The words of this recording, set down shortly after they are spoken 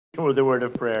with a word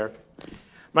of prayer.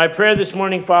 My prayer this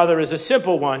morning, Father, is a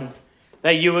simple one,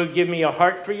 that you will give me a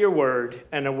heart for your word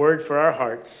and a word for our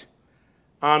hearts.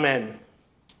 Amen.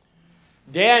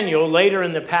 Daniel, later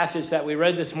in the passage that we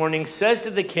read this morning, says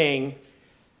to the king,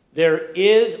 there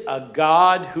is a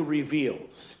God who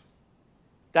reveals.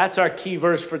 That's our key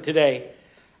verse for today.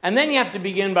 And then you have to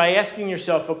begin by asking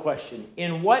yourself a question.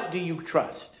 In what do you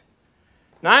trust?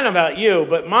 Now, I don't know about you,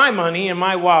 but my money in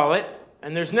my wallet,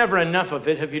 and there's never enough of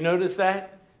it, have you noticed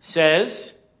that?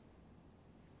 Says,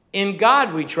 in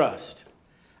God we trust.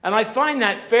 And I find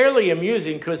that fairly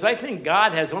amusing because I think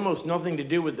God has almost nothing to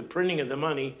do with the printing of the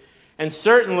money. And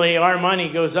certainly our money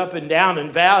goes up and down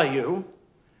in value.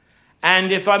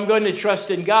 And if I'm going to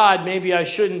trust in God, maybe I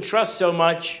shouldn't trust so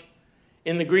much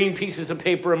in the green pieces of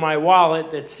paper in my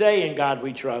wallet that say in God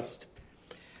we trust.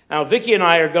 Now, Vicki and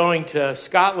I are going to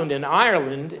Scotland and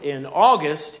Ireland in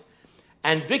August,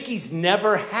 and Vicki's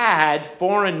never had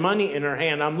foreign money in her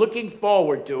hand. I'm looking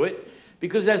forward to it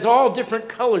because it has all different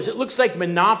colors. It looks like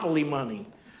Monopoly money.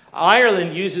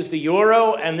 Ireland uses the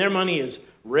euro, and their money is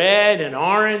red and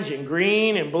orange and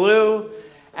green and blue.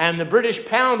 And the British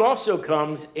pound also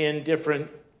comes in different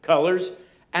colors,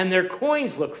 and their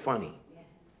coins look funny.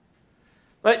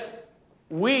 But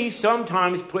we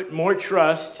sometimes put more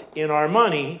trust in our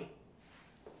money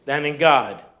than in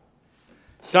God.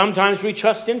 Sometimes we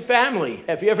trust in family.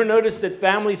 Have you ever noticed that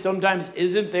family sometimes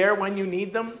isn't there when you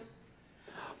need them?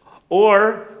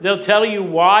 Or they'll tell you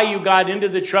why you got into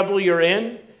the trouble you're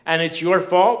in, and it's your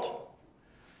fault.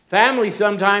 Family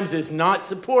sometimes is not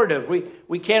supportive.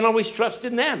 We can't always trust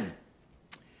in them.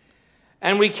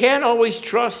 And we can't always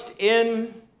trust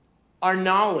in our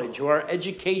knowledge or our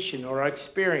education or our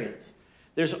experience.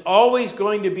 There's always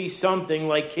going to be something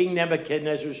like King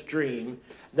Nebuchadnezzar's dream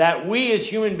that we as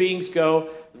human beings go,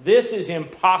 this is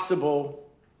impossible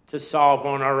to solve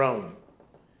on our own.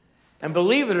 And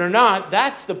believe it or not,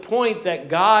 that's the point that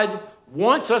God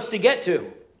wants us to get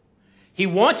to. He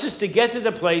wants us to get to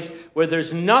the place where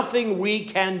there's nothing we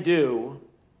can do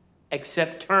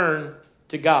except turn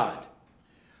to God.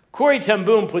 Corrie ten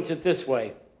Boom puts it this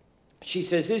way. She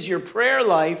says, is your prayer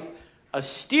life a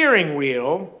steering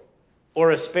wheel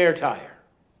or a spare tire?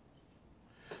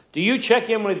 Do you check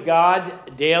in with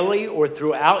God daily or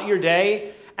throughout your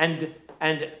day and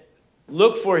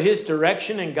look for his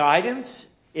direction and guidance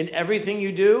in everything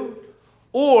you do?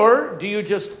 Or do you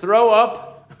just throw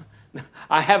up,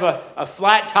 I have a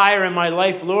flat tire in my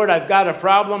life, Lord, I've got a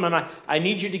problem and I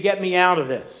need you to get me out of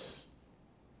this.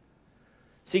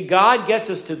 See, God gets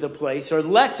us to the place, or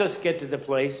lets us get to the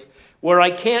place, where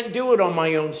I can't do it on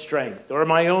my own strength, or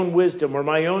my own wisdom, or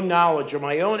my own knowledge, or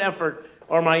my own effort,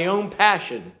 or my own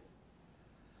passion.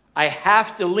 I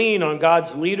have to lean on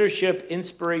God's leadership,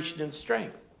 inspiration, and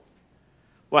strength.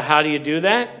 Well, how do you do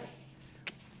that?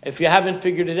 If you haven't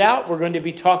figured it out, we're going to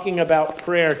be talking about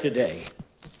prayer today.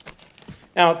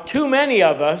 Now, too many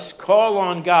of us call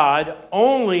on God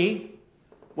only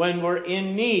when we're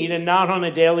in need and not on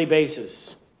a daily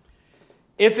basis.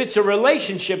 If it's a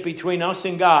relationship between us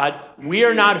and God, we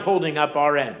are not holding up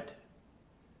our end.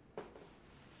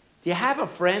 Do you have a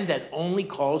friend that only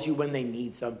calls you when they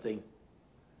need something?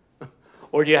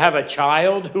 Or do you have a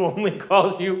child who only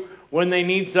calls you when they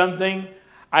need something?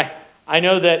 I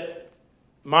know that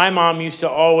my mom used to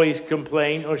always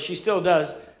complain, or she still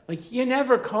does, like, you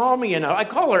never call me enough. I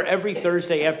call her every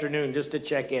Thursday afternoon just to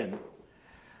check in.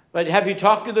 But have you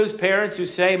talked to those parents who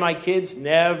say, my kids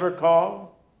never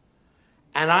call?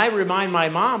 And I remind my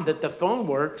mom that the phone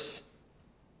works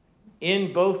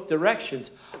in both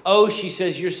directions. Oh, she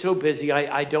says, you're so busy,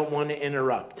 I don't want to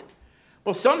interrupt.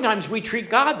 Well, sometimes we treat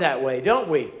God that way, don't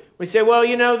we? We say, well,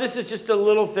 this is just a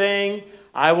little thing.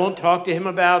 I won't talk to him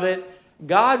about it.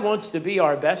 God wants to be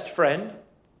our best friend.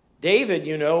 David,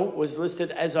 was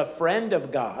listed as a friend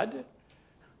of God.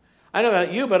 I don't know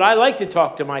about you, but I like to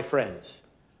talk to my friends.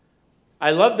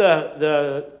 I love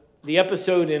the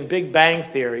episode in Big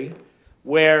Bang Theory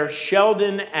where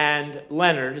Sheldon and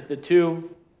Leonard, the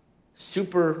two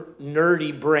super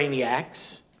nerdy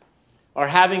brainiacs, are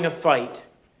having a fight,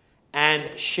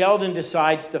 and Sheldon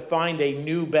decides to find a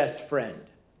new best friend.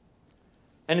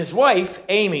 And his wife,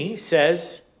 Amy,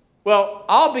 says, well,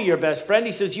 I'll be your best friend.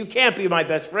 He says, you can't be my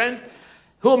best friend.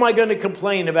 Who am I going to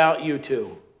complain about you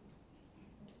to?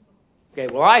 Okay,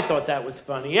 well, I thought that was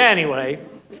funny. Anyway,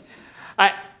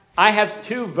 I have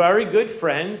two very good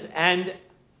friends, and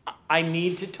I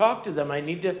need to talk to them. I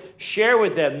need to share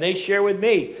with them. They share with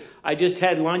me. I just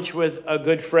had lunch with a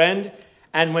good friend,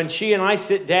 and when she and I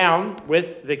sit down,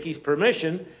 with Vicky's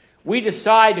permission, we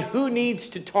decide who needs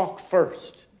to talk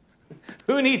first,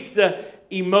 who needs to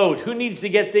emote, who needs to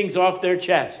get things off their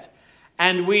chest.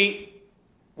 And we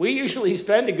usually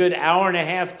spend a good hour and a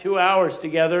half, 2 hours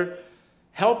together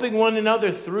helping one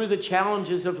another through the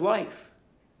challenges of life.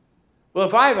 Well,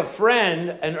 if I have a friend,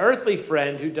 an earthly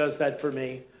friend who does that for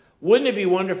me, wouldn't it be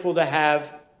wonderful to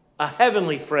have a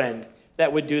heavenly friend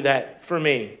that would do that for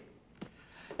me?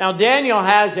 Now, Daniel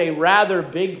has a rather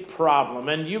big problem.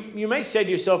 And you may say to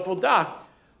yourself, well, Doc,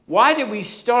 why did we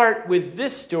start with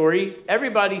this story?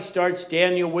 Everybody starts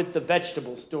Daniel with the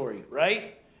vegetable story,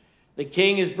 right? The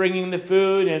king is bringing the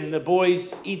food and the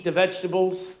boys eat the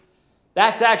vegetables.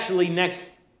 That's actually next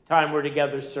time we're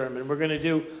together sermon. We're going to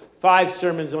do 5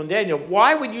 sermons on Daniel.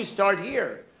 Why would you start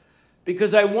here?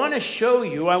 Because I want to show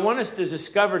you, I want us to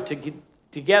discover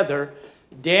together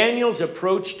Daniel's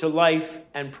approach to life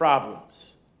and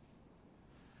problems.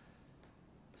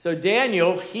 So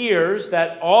Daniel hears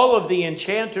that all of the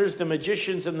enchanters, the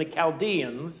magicians, and the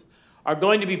Chaldeans are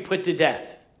going to be put to death.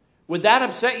 Would that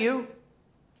upset you?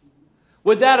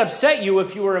 Would that upset you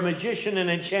if you were a magician, an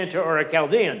enchanter, or a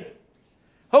Chaldean?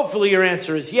 Hopefully your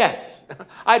answer is yes.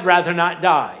 I'd rather not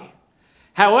die.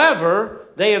 However,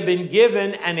 they have been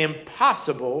given an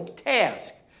impossible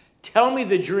task. Tell me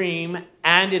the dream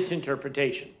and its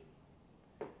interpretation.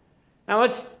 Now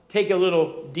let's take a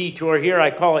little detour here.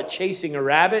 I call it chasing a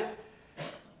rabbit.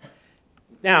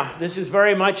 Now, this is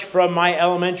very much from my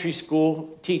elementary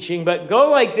school teaching, but go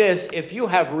like this if you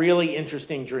have really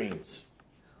interesting dreams.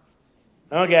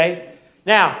 Okay?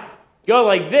 Now, go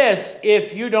like this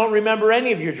if you don't remember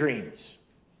any of your dreams.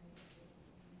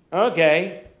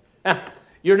 Okay? Now,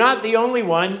 you're not the only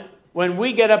one. When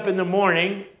we get up in the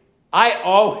morning, I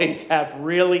always have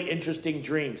really interesting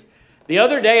dreams. The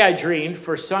other day I dreamed,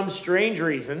 for some strange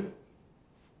reason,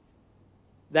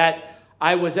 that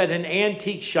I was at an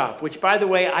antique shop, which, by the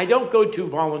way, I don't go to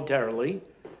voluntarily.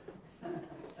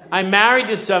 I'm married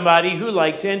to somebody who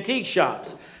likes antique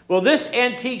shops. Well, this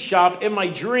antique shop in my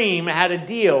dream had a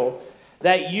deal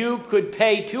that you could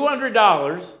pay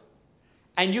 $200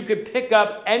 and you could pick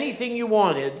up anything you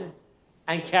wanted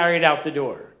and carry it out the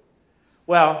door.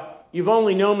 Well, you've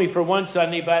only known me for one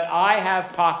Sunday, but I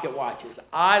have pocket watches.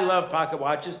 I love pocket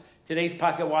watches. Today's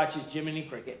pocket watch is Jiminy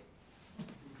Cricket.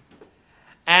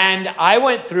 And I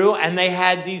went through and they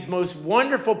had these most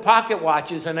wonderful pocket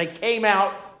watches, and I came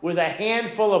out with a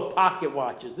handful of pocket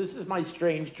watches. This is my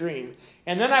strange dream.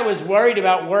 And then I was worried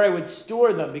about where I would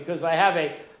store them because I have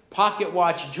a pocket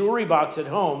watch jewelry box at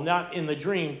home, not in the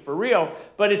dream for real,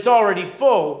 but it's already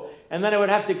full. And then I would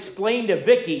have to explain to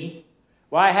Vicky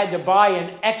why I had to buy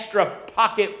an extra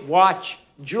pocket watch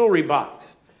jewelry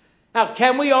box. Now,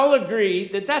 can we all agree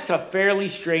that that's a fairly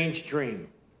strange dream?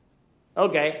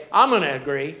 Okay, I'm going to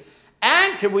agree.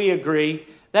 And can we agree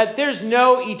that there's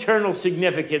no eternal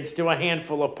significance to a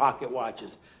handful of pocket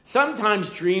watches? Sometimes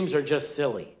dreams are just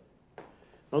silly.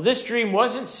 Well, this dream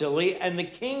wasn't silly, and the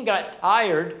king got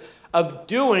tired of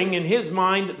doing, in his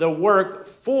mind, the work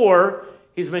for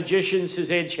his magicians,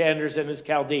 his enchanters, and his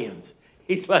Chaldeans.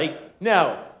 He's like,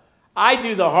 no, I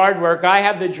do the hard work. I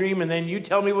have the dream, and then you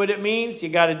tell me what it means. You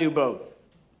got to do both.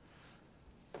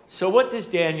 So what does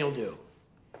Daniel do?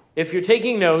 If you're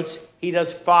taking notes, he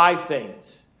does 5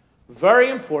 things.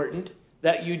 Very important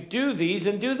that you do these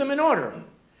and do them in order.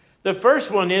 The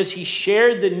first one is he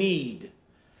shared the need.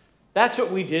 That's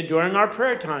what we did during our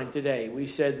prayer time today. We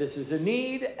said this is a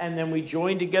need, and then we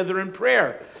joined together in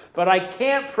prayer. But I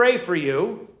can't pray for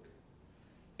you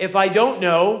if I don't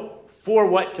know for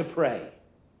what to pray.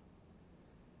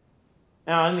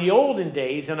 Now, in the olden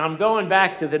days, and I'm going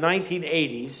back to the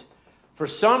 1980s, for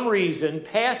some reason,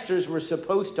 pastors were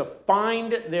supposed to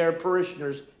find their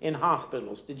parishioners in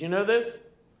hospitals. Did you know this?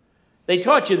 They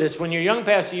taught you this. When you're a young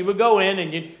pastor, you would go in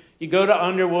and you go to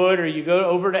Underwood or you go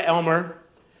over to Elmer,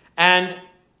 and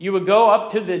you would go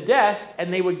up to the desk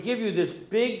and they would give you this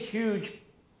big, huge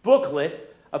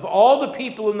booklet of all the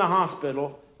people in the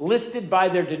hospital listed by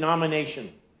their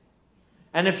denomination.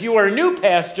 And if you were a new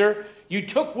pastor, you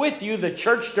took with you the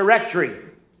church directory.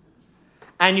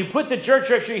 And you put the church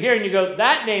directory here and you go,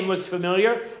 that name looks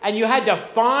familiar. And you had to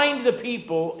find the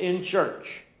people in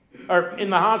church or in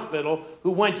the hospital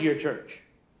who went to your church.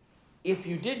 If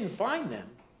you didn't find them,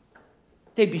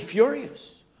 they'd be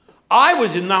furious. I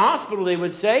was in the hospital, they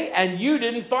would say, and you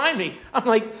didn't find me. I'm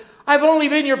like, I've only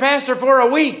been your pastor for a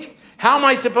week. How am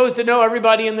I supposed to know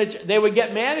everybody in the church? They would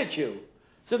get mad at you.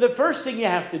 So the first thing you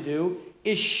have to do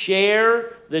is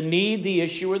share the need, the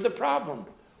issue, or the problem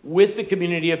with the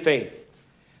community of faith.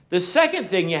 The second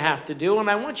thing you have to do, and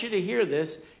I want you to hear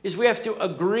this, is we have to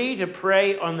agree to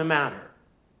pray on the matter.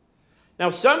 Now,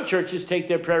 some churches take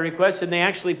their prayer requests and they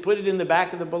actually put it in the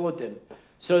back of the bulletin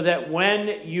so that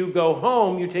when you go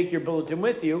home, you take your bulletin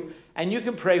with you and you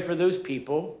can pray for those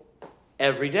people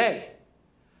every day.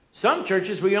 Some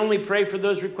churches, we only pray for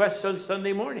those requests on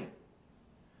Sunday morning.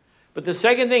 But the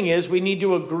second thing is we need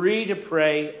to agree to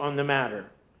pray on the matter.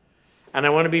 And I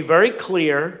want to be very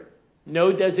clear,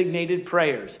 no designated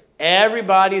prayers.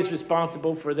 Everybody is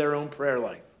responsible for their own prayer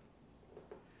life.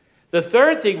 The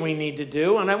third thing we need to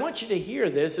do, and I want you to hear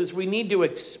this, is we need to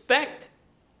expect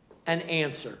an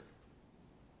answer.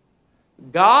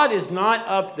 God is not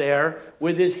up there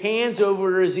with his hands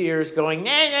over his ears going,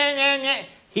 nah, nah, nah, nah.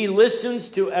 He listens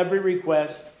to every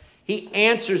request. He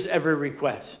answers every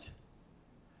request.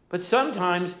 But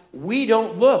sometimes we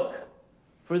don't look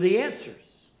for the answers.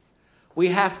 We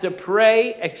have to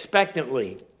pray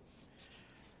expectantly.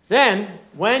 Then,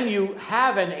 when you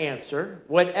have an answer,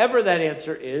 whatever that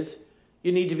answer is,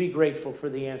 you need to be grateful for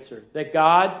the answer. That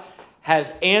God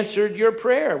has answered your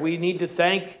prayer. We need to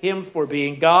thank him for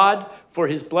being God, for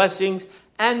his blessings,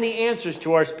 and the answers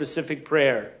to our specific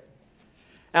prayer.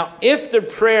 Now, if the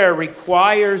prayer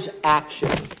requires action,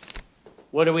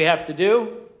 what do we have to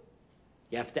do?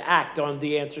 You have to act on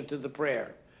the answer to the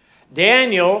prayer.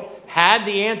 Daniel had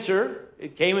the answer.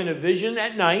 It came in a vision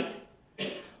at night.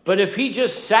 But if he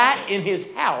just sat in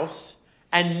his house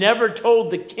and never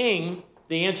told the king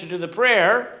the answer to the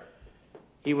prayer,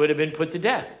 he would have been put to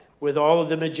death with all of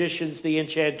the magicians, the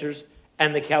enchanters,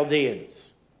 and the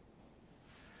Chaldeans.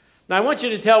 Now, I want you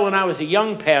to tell when I was a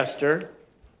young pastor,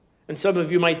 and some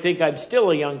of you might think I'm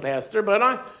still a young pastor, but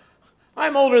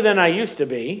I'm older than I used to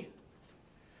be.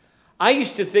 I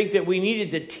used to think that we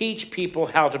needed to teach people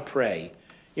how to pray.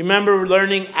 You remember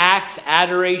learning Acts,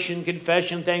 adoration,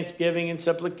 confession, thanksgiving, and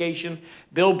supplication.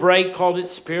 Bill Bright called it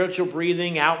spiritual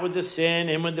breathing, out with the sin,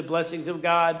 in with the blessings of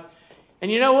God. And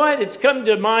you know what? It's come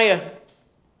to my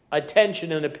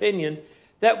attention and opinion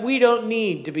that we don't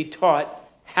need to be taught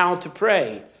how to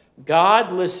pray.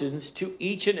 God listens to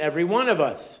each and every one of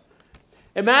us.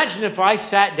 Imagine if I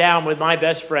sat down with my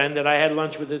best friend that I had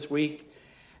lunch with this week,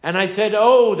 and I said,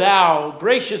 "Oh, thou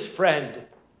gracious friend,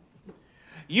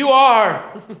 you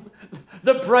are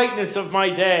the brightness of my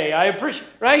day. I appreciate,"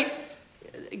 right?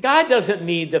 God doesn't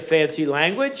need the fancy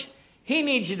language. He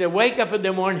needs you to wake up in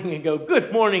the morning and go,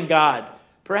 "Good morning, God."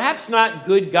 Perhaps not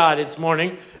 "Good God, it's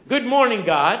morning." "Good morning,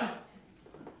 God."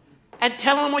 And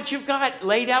tell him what you've got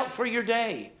laid out for your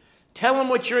day. Tell him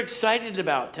what you're excited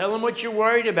about. Tell him what you're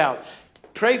worried about.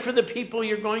 Pray for the people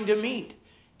you're going to meet.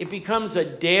 It becomes a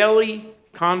daily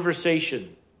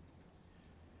conversation.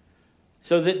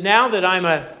 So that now that I'm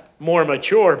a more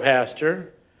mature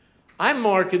pastor, I'm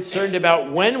more concerned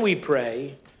about when we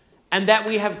pray and that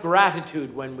we have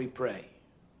gratitude when we pray.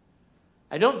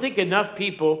 I don't think enough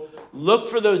people look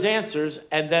for those answers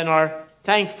and then are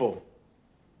thankful.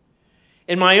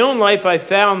 In my own life, I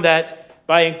found that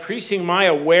by increasing my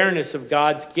awareness of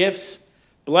God's gifts,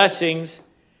 blessings,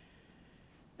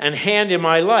 and hand in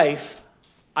my life,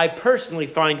 I personally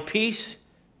find peace,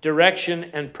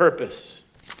 direction, and purpose.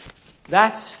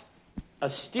 That's a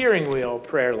steering wheel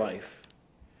prayer life.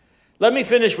 Let me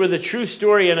finish with a true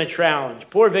story and a challenge.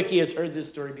 Poor Vicky has heard this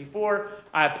story before.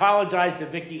 I apologize to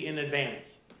Vicky in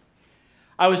advance.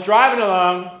 I was driving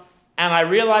along, and I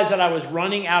realized that I was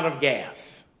running out of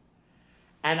gas.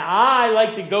 And I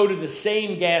like to go to the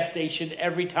same gas station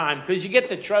every time because you get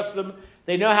to trust them.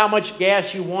 They know how much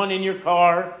gas you want in your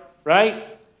car, right?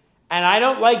 And I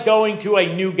don't like going to a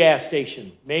new gas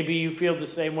station. Maybe you feel the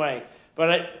same way.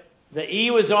 But the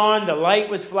E was on, the light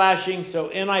was flashing, so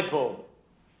in I pulled.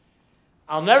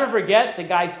 I'll never forget, the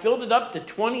guy filled it up to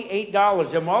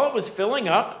 $28. And while it was filling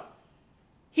up,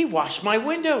 he washed my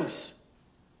windows.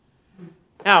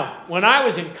 Now, when I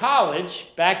was in college,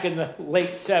 back in the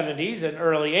late 70s and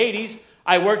early 80s,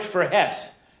 I worked for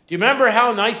Hess. Do you remember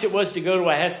how nice it was to go to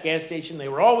a Hess gas station? They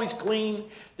were always clean.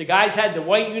 The guys had the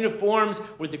white uniforms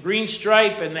with the green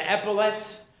stripe and the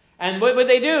epaulets. And what would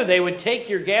they do? They would take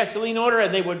your gasoline order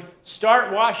and they would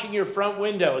start washing your front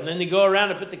window. And then they go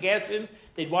around and put the gas in.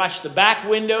 They'd wash the back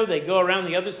window. They'd go around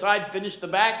the other side, finish the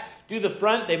back, do the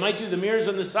front. They might do the mirrors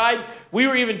on the side. We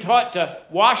were even taught to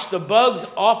wash the bugs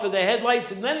off of the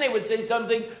headlights. And then they would say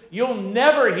something you'll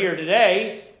never hear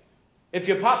today. If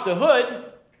you pop the hood,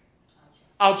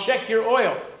 I'll check your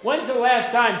oil. When's the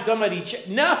last time somebody checked?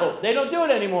 No, they don't do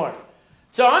it anymore.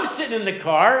 So I'm sitting in the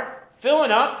car,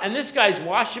 filling up, and this guy's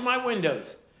washing my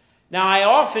windows. Now, I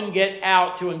often get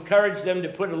out to encourage them to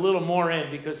put a little more in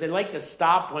because they like to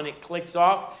stop when it clicks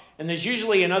off. And there's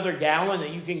usually another gallon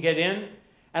that you can get in.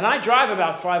 And I drive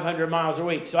about 500 miles a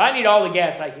week, so I need all the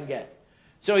gas I can get.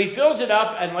 So he fills it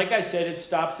up, and like I said, it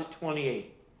stops at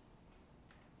 28.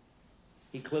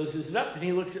 He closes it up, and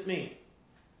he looks at me.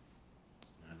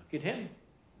 I look at him.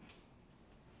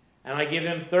 And I give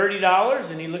him $30,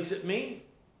 and he looks at me,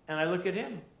 And I look at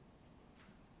him.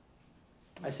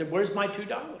 I said, where's my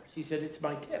 $2? He said, it's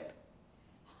my tip.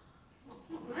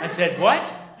 I said, what?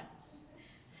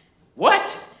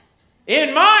 What?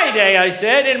 In my day, I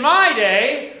said, in my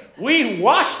day, we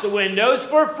wash the windows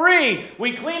for free.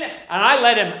 We clean it. And I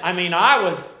let him, I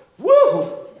was,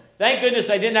 woo! Thank goodness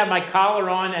I didn't have my collar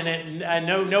on and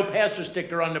no pastor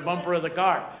sticker on the bumper of the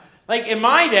car. Like in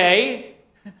my day,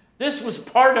 this was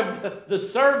part of the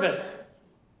service.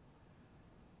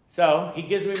 So he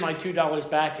gives me my $2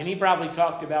 back, and he probably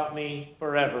talked about me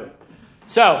forever.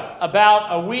 So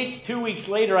about a week, 2 weeks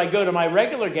later, I go to my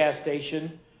regular gas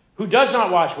station, who does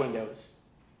not wash windows.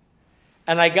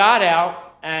 And I got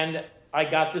out, and I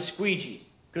got the squeegee.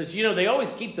 Because, they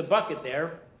always keep the bucket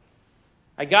there.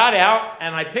 I got out,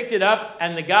 and I picked it up,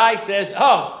 and the guy says,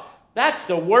 oh, that's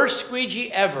the worst squeegee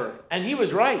ever. And he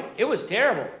was right. It was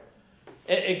terrible.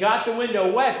 It got the window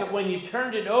wet, but when you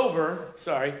turned it over,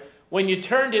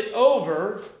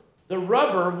 the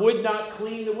rubber would not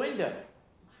clean the window.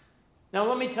 Now,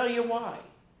 let me tell you why.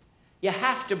 You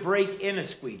have to break in a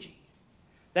squeegee.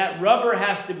 That rubber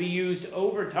has to be used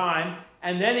over time,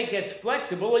 and then it gets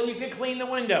flexible, and you can clean the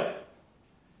window.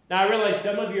 Now, I realize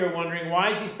some of you are wondering,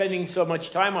 why is he spending so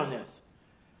much time on this?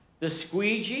 The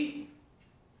squeegee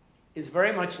is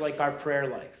very much like our prayer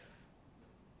life.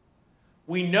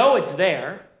 We know it's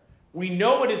there. We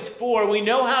know what it's for. We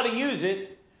know how to use it.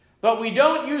 But we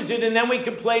don't use it, and then we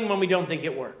complain when we don't think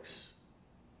it works.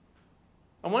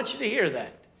 I want you to hear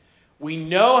that. We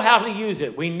know how to use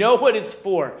it. We know what it's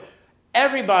for.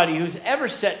 Everybody who's ever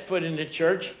set foot in the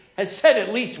church has said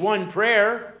at least one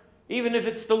prayer, even if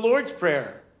it's the Lord's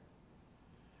Prayer.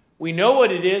 We know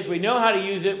what it is. We know how to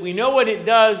use it. We know what it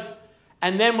does.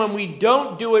 And then when we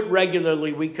don't do it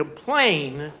regularly, we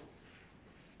complain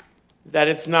that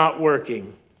it's not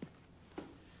working.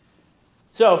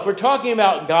 So if we're talking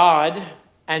about God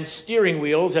and steering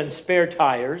wheels and spare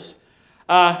tires,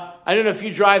 I don't know if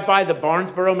you drive by the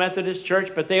Barnesboro Methodist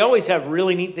Church, but they always have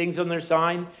really neat things on their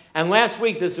sign. And last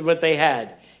week, this is what they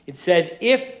had. It said,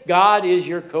 if God is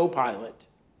your co-pilot,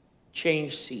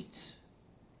 change seats.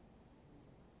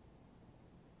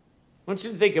 I want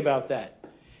you to think about that.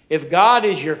 If God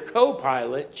is your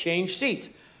co-pilot, change seats.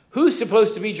 Who's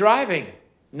supposed to be driving?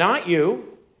 Not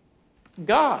you.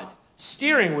 God.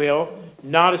 Steering wheel,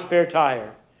 not a spare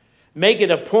tire. Make it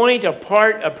a point, a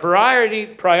part, a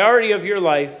priority of your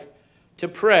life to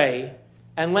pray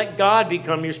and let God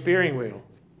become your steering wheel.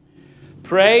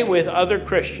 Pray with other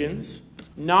Christians,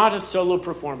 not a solo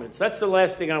performance. That's the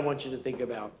last thing I want you to think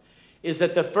about, is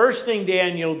that the first thing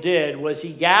Daniel did was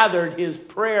he gathered his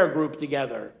prayer group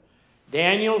together.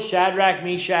 Daniel, Shadrach,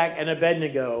 Meshach, and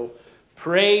Abednego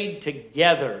prayed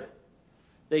together.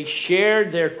 They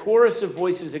shared their chorus of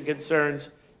voices and concerns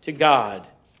to God.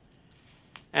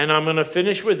 And I'm going to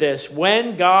finish with this.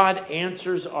 When God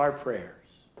answers our prayers,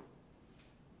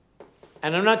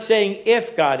 and I'm not saying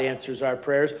if God answers our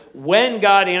prayers, when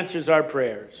God answers our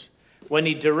prayers, when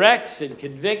he directs and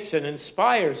convicts and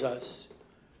inspires us,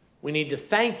 we need to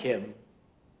thank him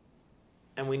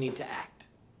and we need to act.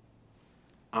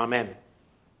 Amen.